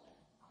thorns,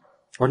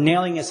 or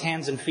nailing his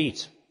hands and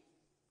feet.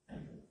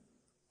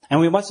 And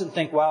we mustn't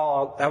think,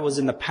 well, that was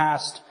in the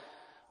past.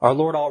 Our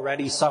Lord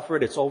already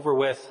suffered. It's over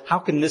with. How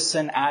can this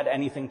sin add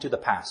anything to the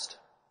past?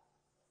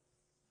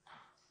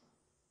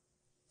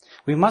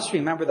 We must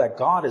remember that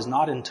God is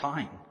not in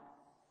time,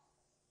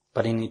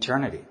 but in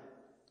eternity.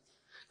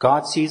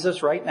 God sees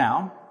us right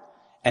now,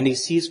 and he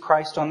sees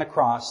Christ on the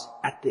cross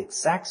at the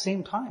exact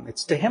same time.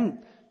 It's to him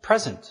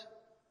present.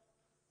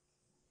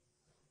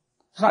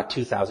 It's not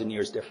 2,000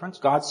 years difference.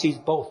 God sees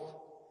both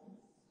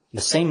in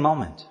the same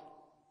moment.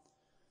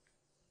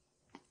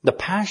 The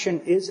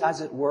passion is,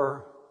 as it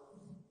were,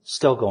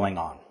 still going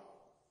on.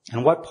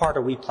 And what part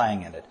are we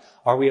playing in it?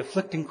 Are we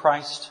afflicting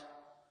Christ?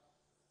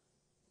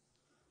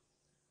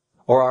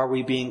 Or are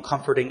we being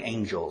comforting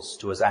angels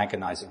to his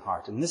agonizing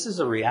heart? And this is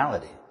a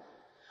reality.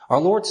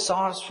 Our Lord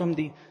saw us from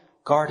the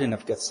Garden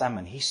of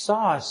Gethsemane. He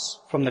saw us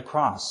from the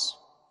cross.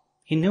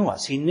 He knew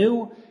us. He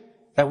knew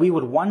that we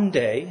would one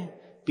day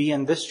be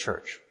in this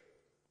church,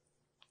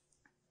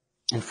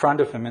 in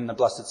front of him in the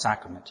Blessed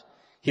Sacrament,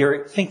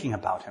 thinking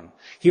about him,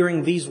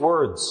 hearing these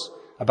words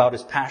about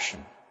his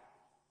passion.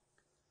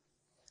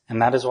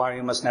 And that is why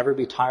we must never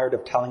be tired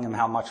of telling him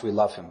how much we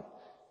love him,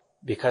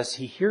 because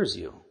he hears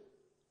you.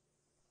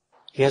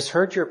 He has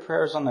heard your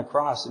prayers on the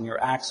cross and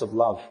your acts of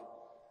love,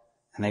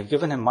 and they've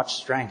given him much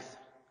strength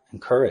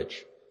and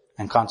courage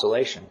and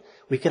consolation.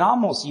 We could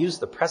almost use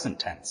the present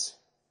tense.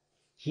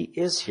 He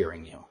is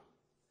hearing you.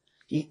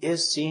 He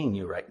is seeing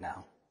you right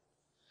now.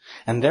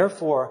 And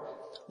therefore,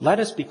 let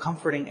us be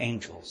comforting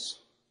angels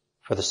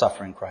for the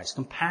suffering Christ.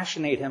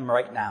 Compassionate him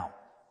right now,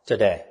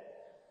 today.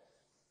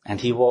 And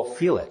he will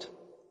feel it.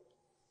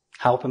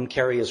 Help him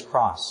carry his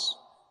cross.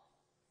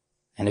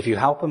 And if you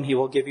help him, he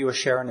will give you a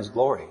share in his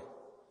glory.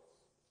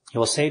 He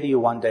will say to you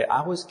one day,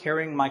 I was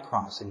carrying my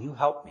cross and you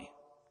helped me.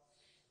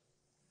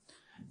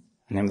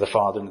 In the name of the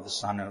Father, and of the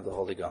Son, and of the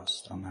Holy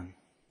Ghost. Amen.